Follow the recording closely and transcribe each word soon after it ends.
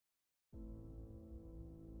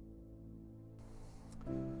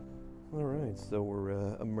All right, so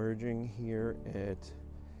we're emerging here at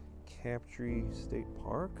Captree State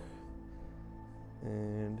Park,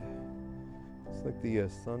 and it's like the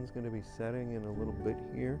sun's going to be setting in a little bit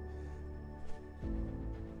here.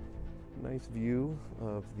 Nice view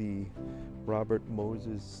of the Robert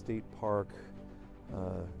Moses State Park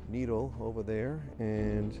needle over there,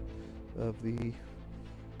 and of the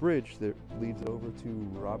bridge that leads over to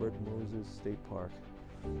Robert Moses State Park.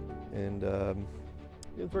 And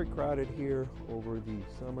it was very crowded here over the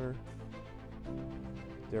summer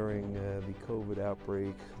during the COVID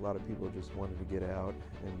outbreak. A lot of people just wanted to get out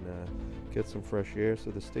and get some fresh air.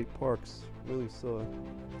 So the state parks really saw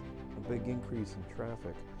a big increase in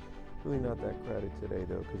traffic. Really not that crowded today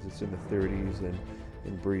though, because it's in the 30s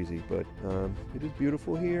and breezy. But it is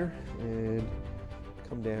beautiful here, and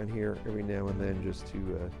come down here every now and then just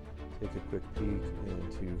to take a quick peek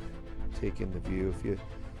and to take in the view. If you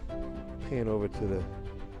pan over to the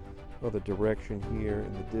other direction here,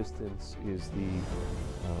 in the distance is the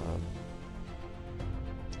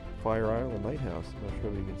Fire Island Lighthouse. I'm not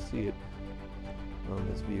sure if you can see it on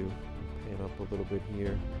this view. Pan up a little bit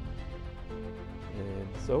here. And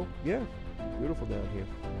so, yeah, beautiful down here.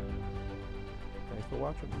 Thanks for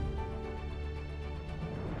watching.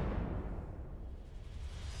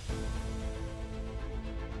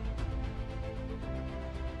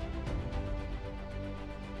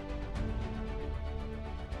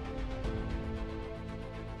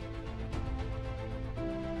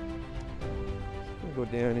 Go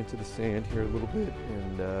down into the sand here a little bit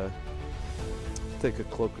and take a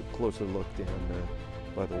closer look down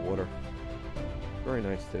by the water. Very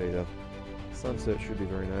nice today though. Sunset should be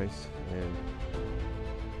very nice, and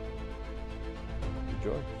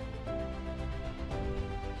enjoy.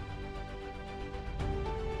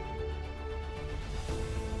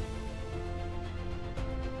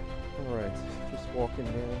 Alright, just walking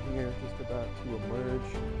down here, just about to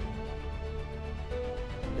emerge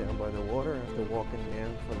down by the water after walking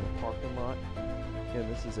down from the parking lot. Again,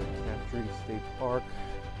 this is at Captree State Park.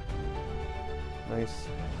 Nice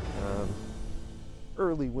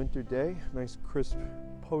early winter day. Nice crisp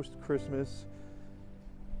post-Christmas,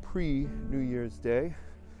 pre-New Year's Day.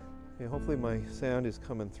 Okay, hopefully my sound is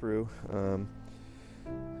coming through. All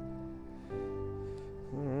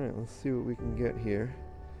right, let's see what we can get here.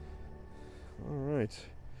 All right,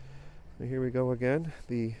 so here we go again.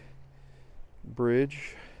 The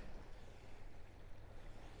bridge.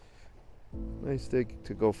 Nice day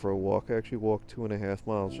to go for a walk. I actually walked 2.5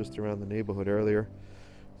 miles just around the neighborhood earlier,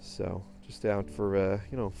 so just out for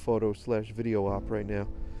photo/video op right now.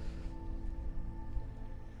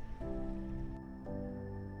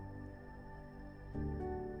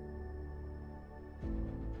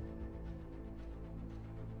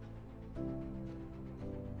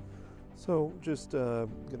 So just gonna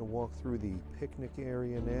walk through the picnic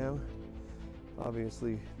area now.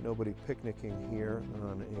 Obviously nobody picnicking here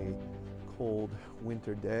on a cold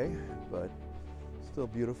winter day, but still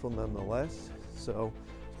beautiful nonetheless. So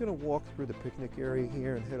I'm just gonna walk through the picnic area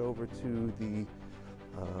here and head over to the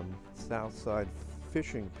south side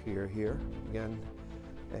fishing pier here, again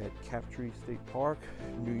at Captree State Park,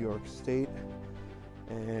 New York State.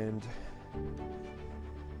 And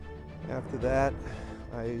after that,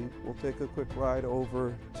 I will take a quick ride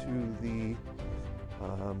over to the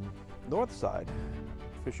north side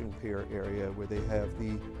fishing pier area where they have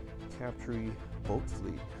the Captree boat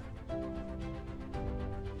fleet.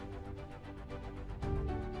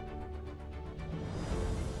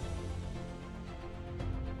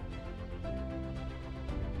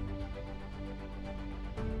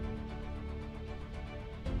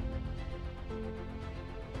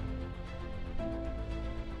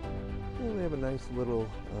 And they have a nice little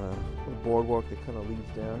boardwalk that kind of leads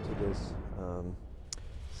down to this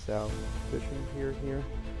south fishing pier here,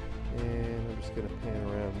 and I'm just going to pan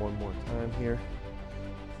around one more time here.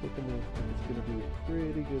 It's looking like it's going to be a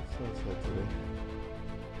pretty good sunset today.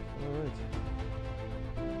 All right.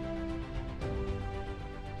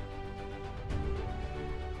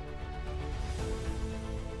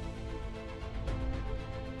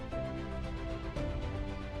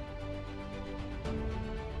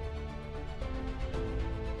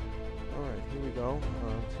 All right, here we go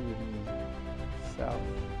to the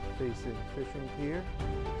south-facing fishing pier,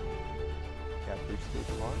 Captree State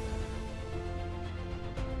Park.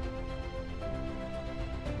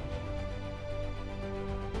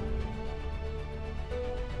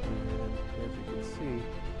 And as you can see, it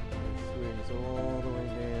swings all the way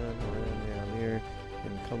down there,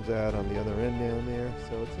 and comes out on the other end down there.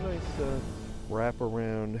 So it's a nice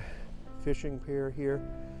wrap-around fishing pier here.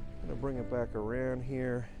 gonna bring it back around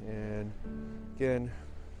here, and again,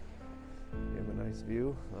 we have a nice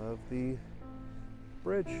view of the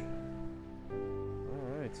bridge.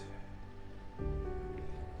 All right.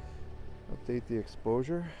 Update the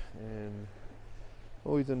exposure, and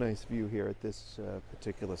always a nice view here at this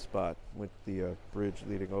particular spot with the bridge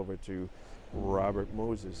leading over to Robert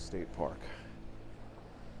Moses State Park.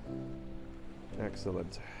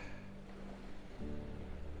 Excellent.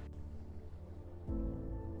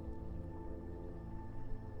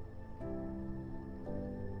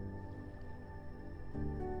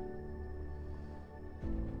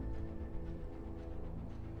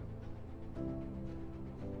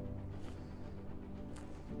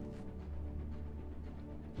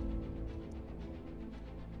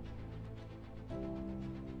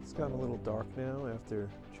 It's gotten a little dark now after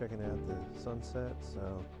checking out the sunset,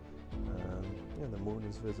 so yeah, the moon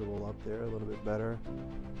is visible up there a little bit better.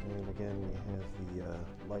 And again, we have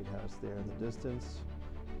the lighthouse there in the distance.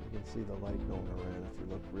 You can see the light going around if you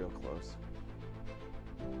look real close.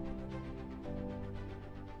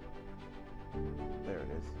 There it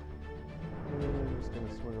is. And I'm just going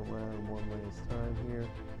to swing around one last time here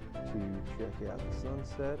to check out the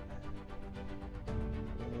sunset.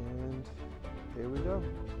 And here we go.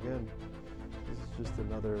 Again, this is just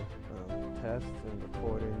another test and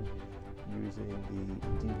recording using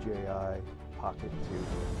the DJI Pocket 2.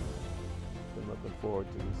 Been looking forward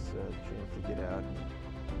to this chance to get out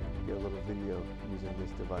and get a little video using this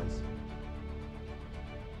device.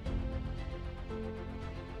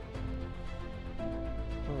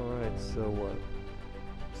 Alright, so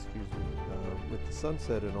excuse me, with the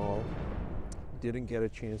sunset and all, didn't get a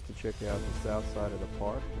chance to check out the south side of the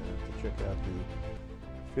park, to check out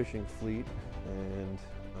the fishing fleet and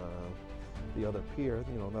the other pier.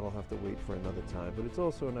 You know, that'll have to wait for another time, but it's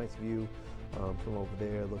also a nice view from over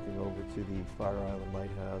there, looking over to the Fire Island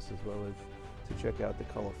Lighthouse, as well as to check out the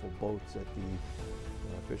colorful boats at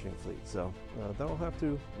the fishing fleet. So that'll have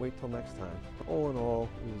to wait till next time. All in all,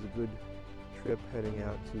 it was a good trip heading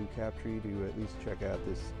out to Captree to at least check out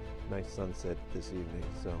this nice sunset this evening.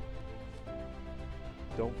 So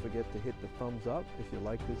don't forget to hit the thumbs up if you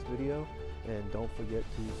like this video, and don't forget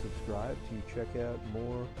to subscribe to check out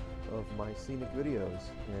more of my scenic videos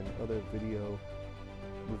and other video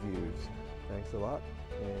reviews. Thanks a lot,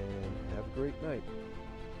 and have a great night.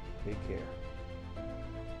 Take care.